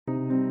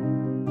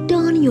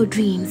Turn your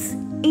dreams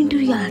into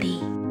reality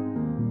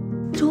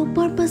through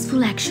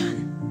purposeful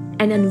action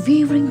and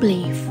unwavering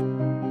belief.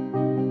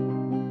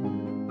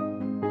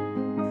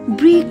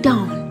 Break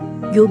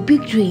down your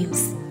big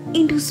dreams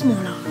into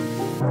smaller,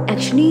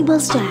 actionable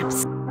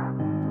steps.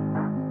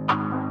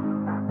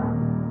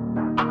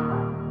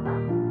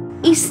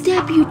 Each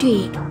step you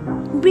take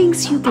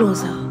brings you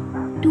closer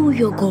to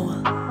your goal,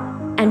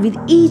 and with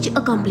each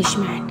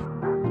accomplishment,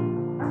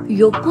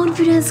 your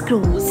confidence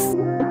grows.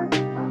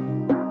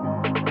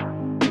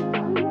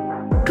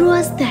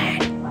 Trust that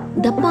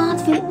the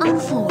path will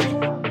unfold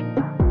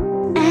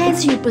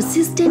as you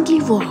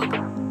persistently walk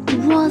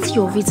towards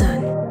your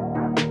vision.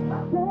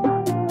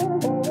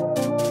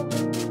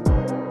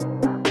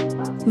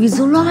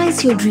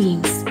 Visualize your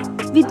dreams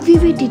with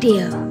vivid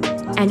detail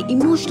and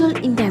emotional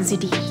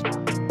intensity.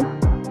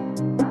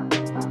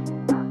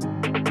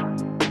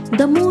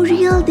 The more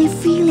real they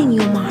feel in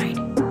your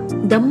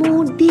mind, the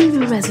more they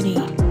will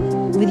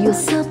resonate with your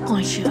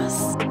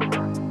subconscious.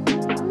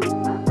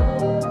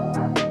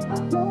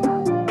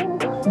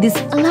 This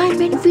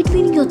alignment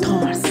between your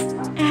thoughts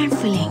and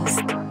feelings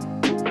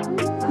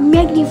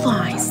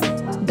magnifies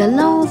the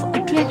law of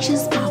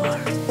attraction's power,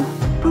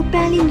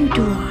 propelling you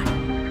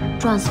toward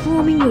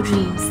transforming your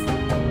dreams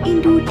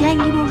into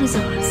tangible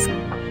results.